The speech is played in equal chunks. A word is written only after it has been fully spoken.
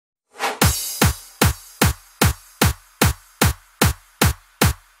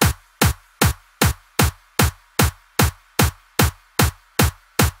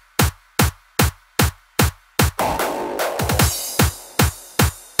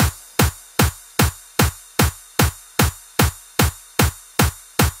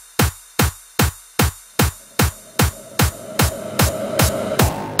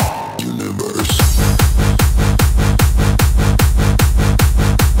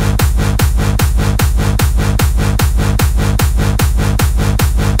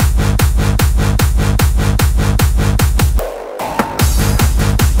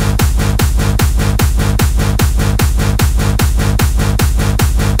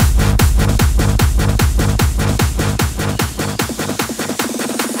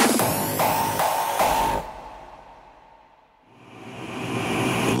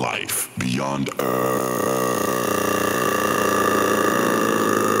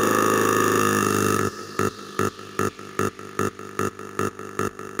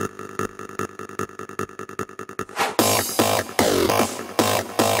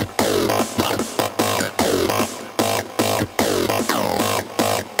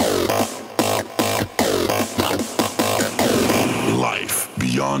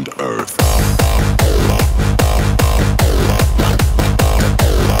beyond Earth.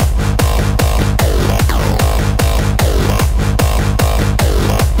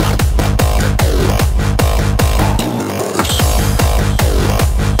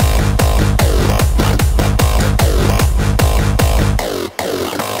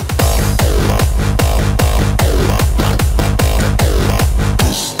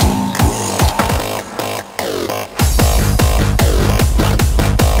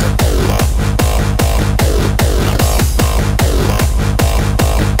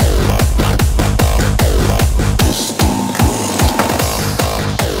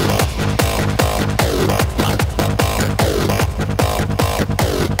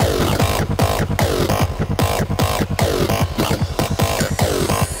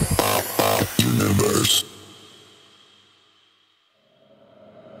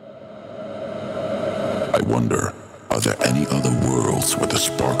 I wonder, are there any other worlds where the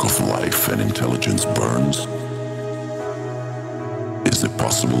spark of life and intelligence burns? Is it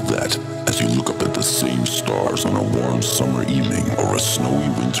possible that, as you look up at the same stars on a warm summer evening or a snowy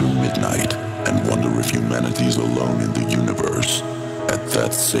winter midnight, and wonder if humanity is alone in the universe, at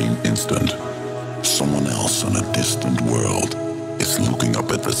that same instant, someone else on a distant world is looking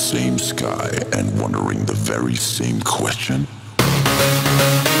up at the same sky and wondering the very same question?